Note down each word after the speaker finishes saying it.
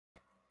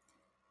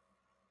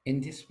In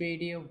this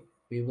video,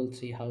 we will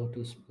see how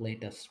to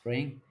split a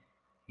string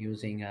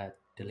using a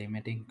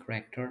delimiting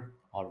character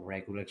or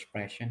regular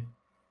expression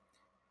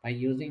by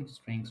using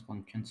strings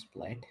function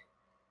split.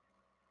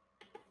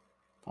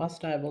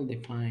 First, I will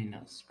define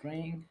a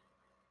string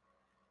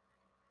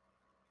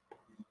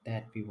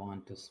that we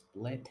want to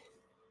split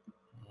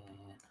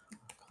and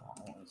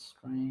call it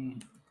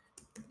string.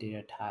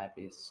 Data type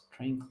is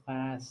string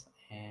class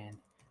and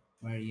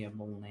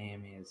variable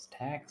name is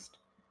text,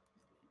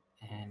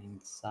 and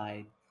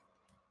inside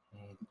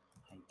it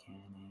I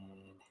can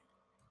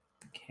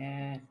add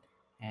cat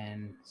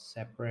and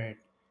separate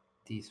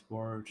these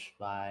words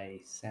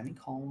by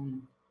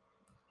semicolon.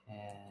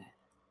 uh,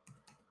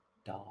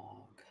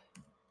 Dog,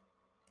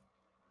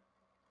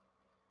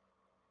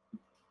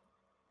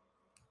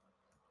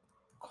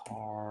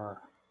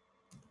 car,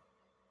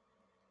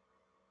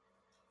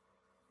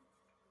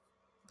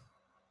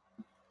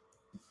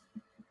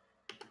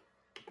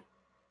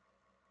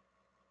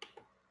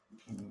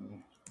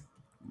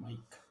 Mike.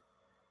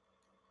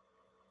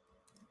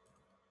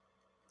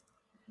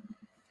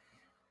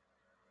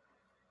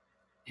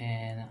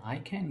 And I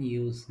can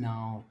use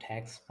now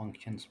text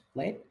function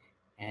split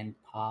and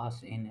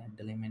pass in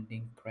a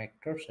delimiting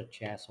character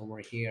such as over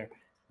here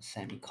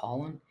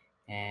semicolon,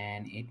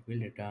 and it will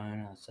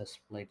return as a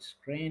split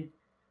string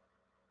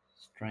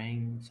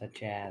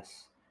such as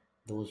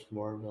those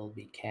words will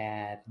be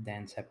cat,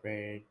 then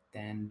separate,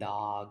 then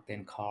dog,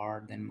 then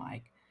car, then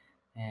Mike,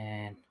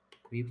 and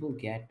we will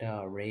get an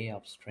array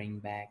of string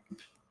back.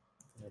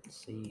 Let's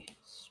see,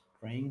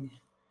 string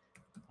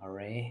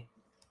array,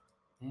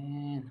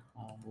 and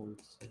I will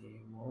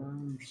say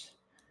words,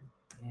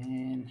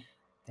 and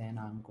then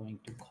I'm going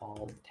to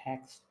call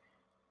text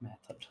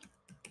method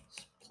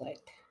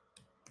split,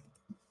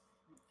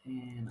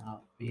 and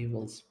we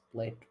will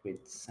split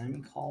with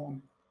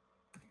semicolon.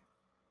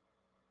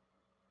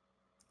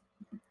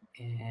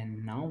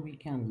 And now we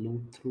can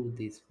loop through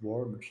these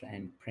words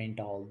and print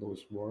all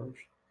those words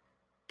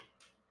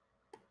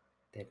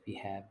that we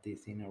have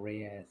this in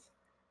array as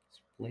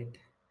split.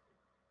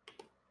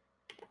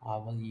 I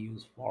will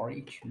use for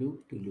each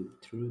loop to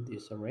loop through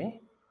this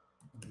array.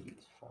 We'll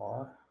use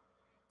for,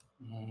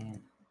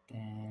 and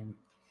then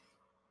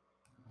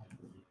I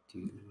will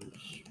do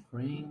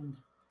string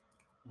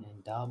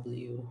and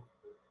w,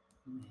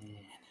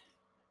 and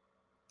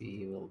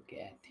we will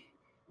get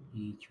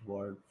each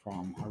word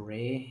from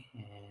array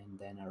and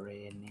then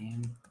array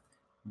name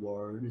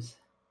words,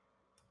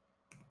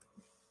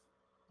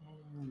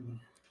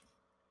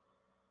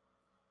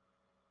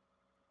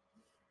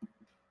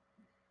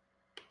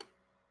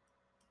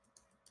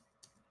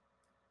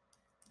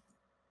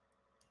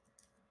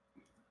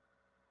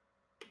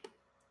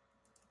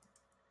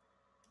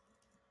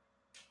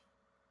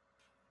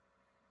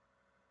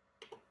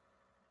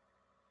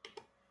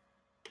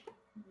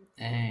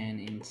 and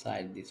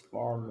inside this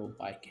for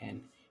loop I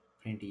can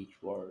print each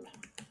word.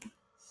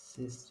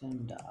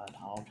 System dot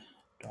out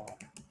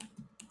dot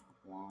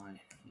line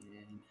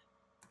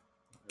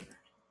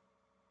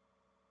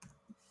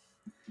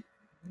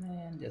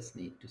and just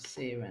need to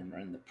save and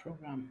run the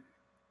program.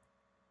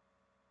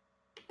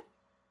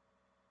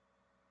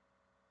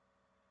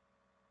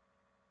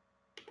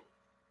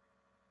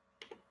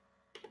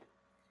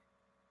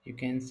 You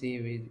can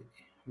see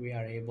we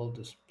are able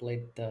to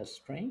split the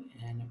string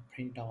and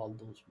print all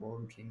those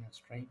words in a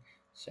string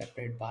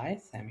separated by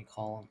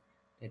semicolon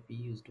that we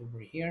used over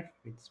here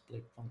with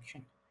split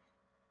function.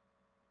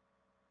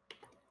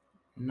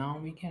 Now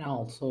we can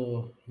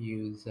also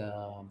use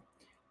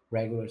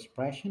regular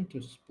expression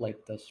to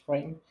split the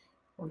string.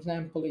 For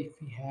example, if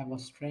we have a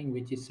string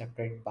which is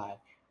separated by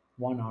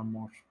one or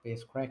more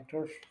space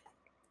characters,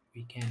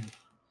 we can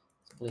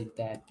split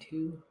that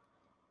too.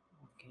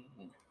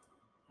 Okay,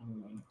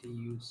 I'm going to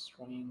use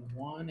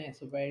string1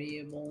 as a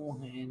variable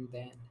and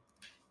then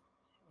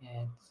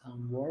add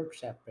some words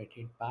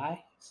separated by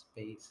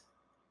space.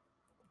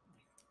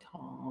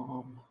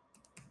 Tom,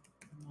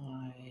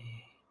 my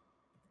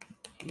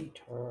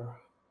Peter,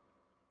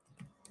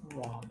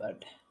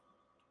 Robert.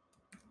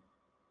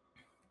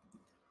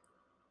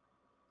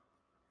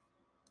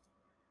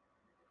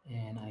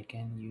 And I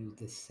can use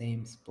the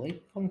same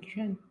split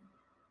function,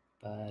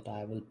 but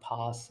I will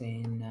pass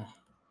in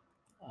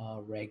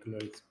a regular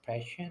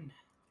expression,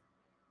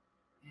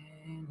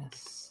 and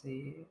let's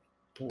see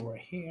over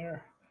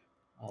here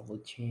I will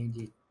change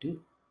it to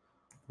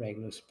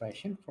regular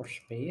expression for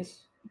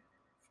space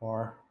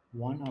for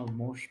one or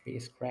more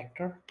space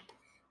character.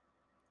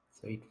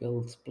 So it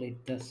will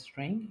split the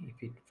string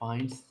if it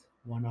finds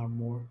one or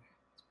more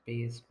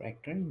space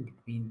character in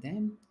between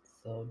them.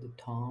 So the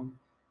Tom,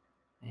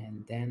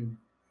 and then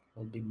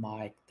will be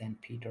Mike, then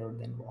Peter,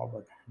 then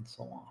Robert, and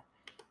so on.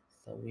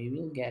 So we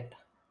will get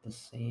the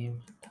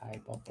same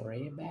type of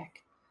array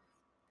back.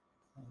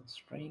 So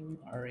string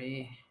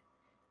array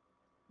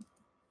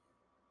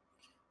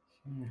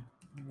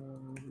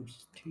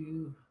words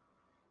two,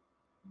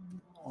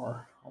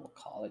 or I'll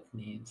call it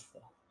names. So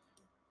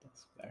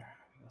that's better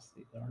because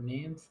these are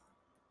names.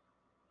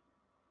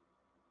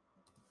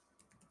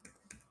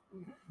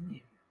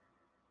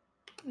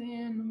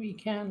 we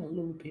can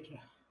loop it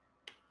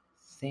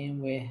same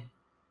way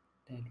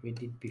that we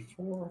did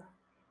before.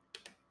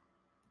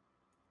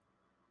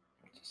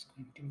 I'm just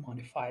going to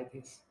modify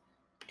this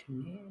to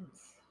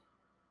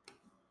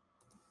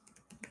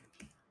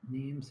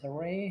names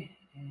array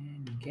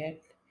and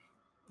get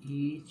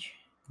each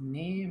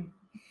name.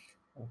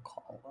 We'll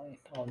call it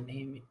or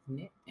name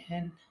it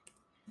n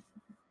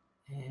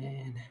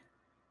and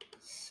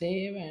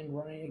save and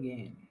run it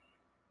again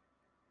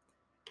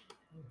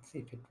and see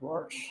if it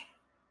works.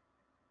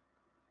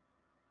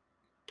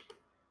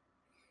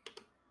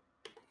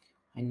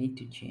 I need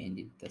to change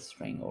it, the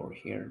string over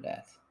here,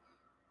 that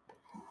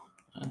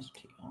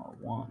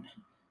str1,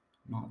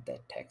 not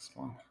that text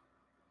one.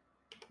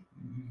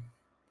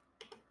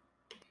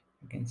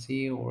 You can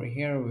see over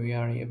here we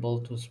are able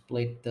to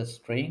split the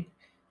string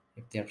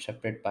if they are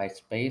separate by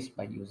space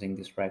by using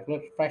this regular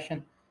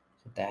expression,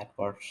 so that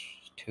works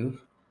too.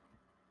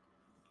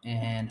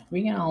 And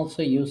we can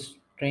also use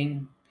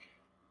string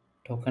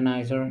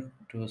tokenizer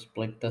to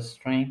split the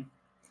string.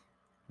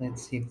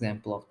 Let's see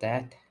example of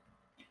that.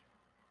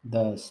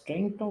 The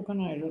string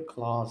tokenizer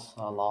class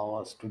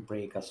allows us to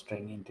break a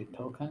string into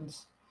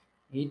tokens.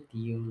 It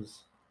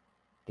uses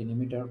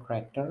delimiter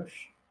characters.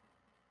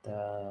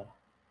 The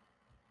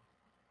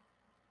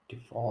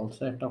default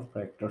set of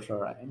characters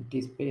are empty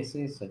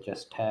spaces such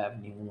as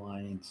tab, new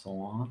line, and so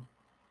on.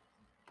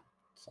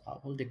 So I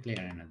will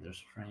declare another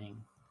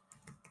string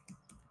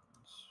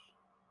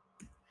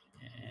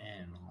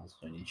and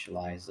also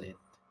initialize it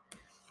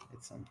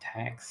with some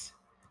text.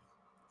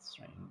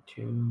 String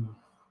 2,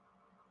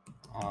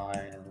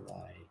 I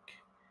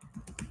like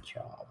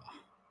Java.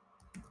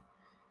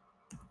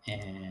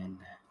 And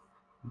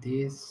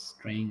this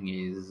string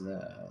is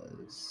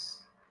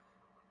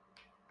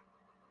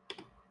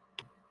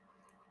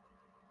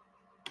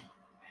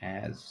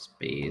has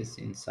space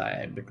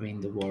inside between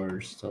the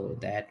words, so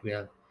that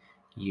will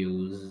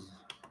use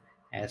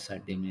as a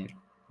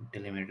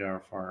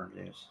delimiter for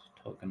this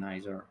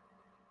tokenizer.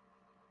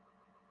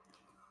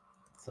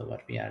 So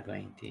what we are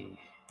going to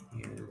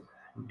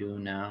do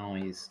now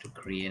is to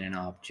create an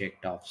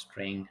object of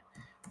string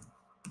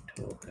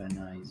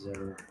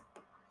tokenizer,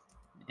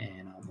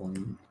 and I will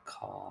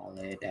call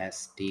it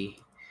st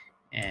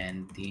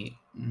and the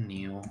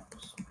new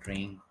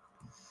string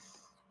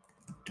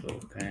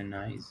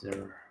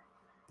tokenizer.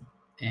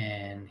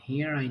 And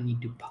here I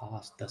need to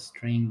pass the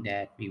string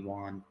that we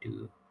want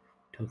to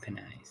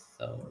tokenize,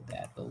 so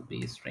that will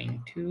be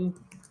string 2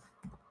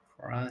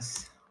 for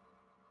us.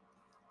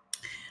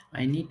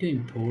 I need to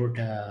import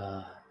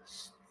a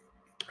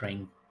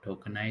string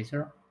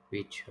tokenizer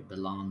which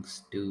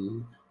belongs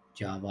to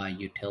Java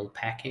util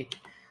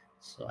package,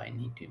 so I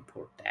need to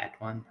import that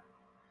one.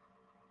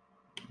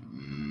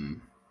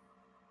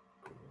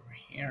 Go over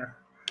here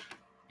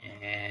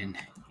and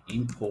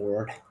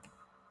import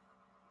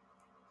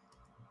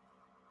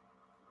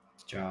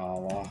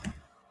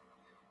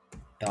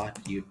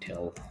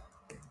java.util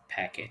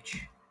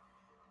package.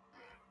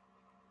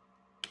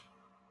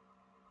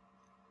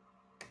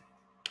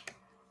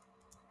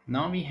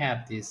 Now we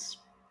have this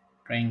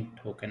string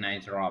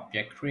tokenizer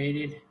object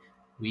created.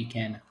 We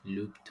can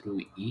loop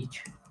through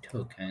each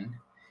token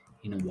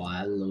in a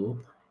while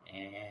loop,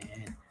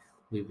 and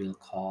we will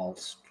call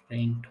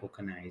string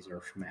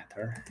tokenizer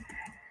method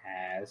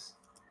has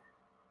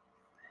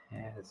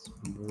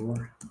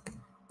more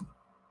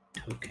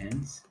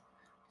tokens,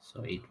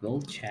 so it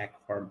will check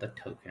for the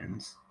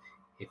tokens.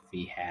 If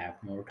we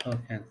have more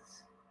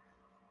tokens,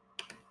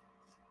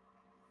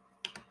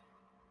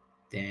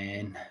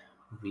 then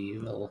we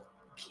will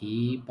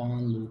keep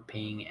on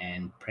looping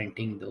and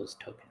printing those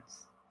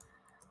tokens.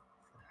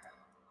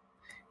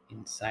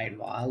 Inside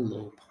while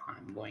loop,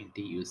 I'm going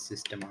to use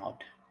system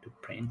out to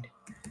print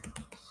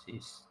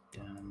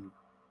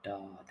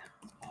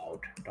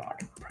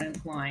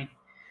system.out.println,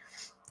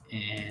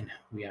 and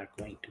we are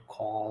going to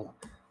call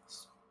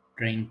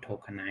string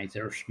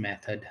tokenizers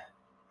method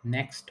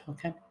next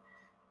token,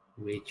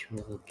 which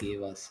will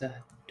give us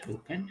a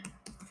token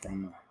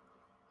from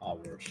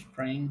our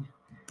string.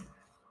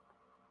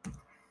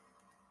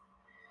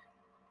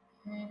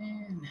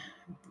 And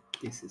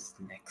this is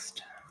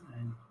next.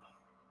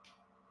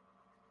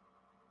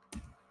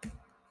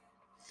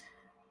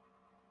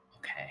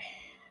 Okay,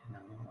 now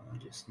I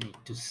just need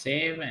to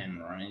save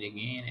and run it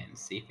again and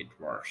see if it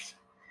works.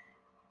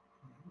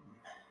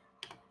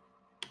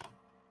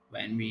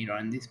 When we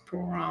run this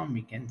program,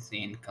 we can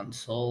see in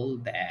console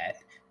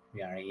that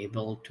we are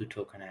able to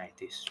tokenize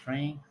this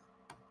string.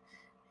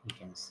 You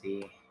can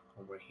see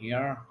over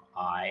here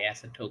I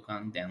as a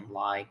token, then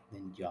like,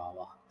 then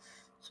Java.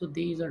 So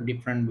these are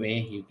different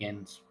ways you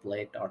can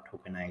split or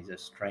tokenize a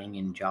string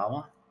in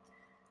Java.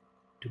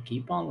 To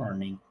keep on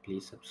learning,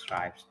 please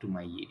subscribe to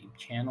my YouTube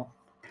channel.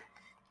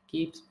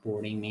 Keep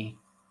supporting me,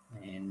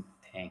 and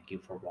thank you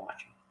for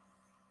watching.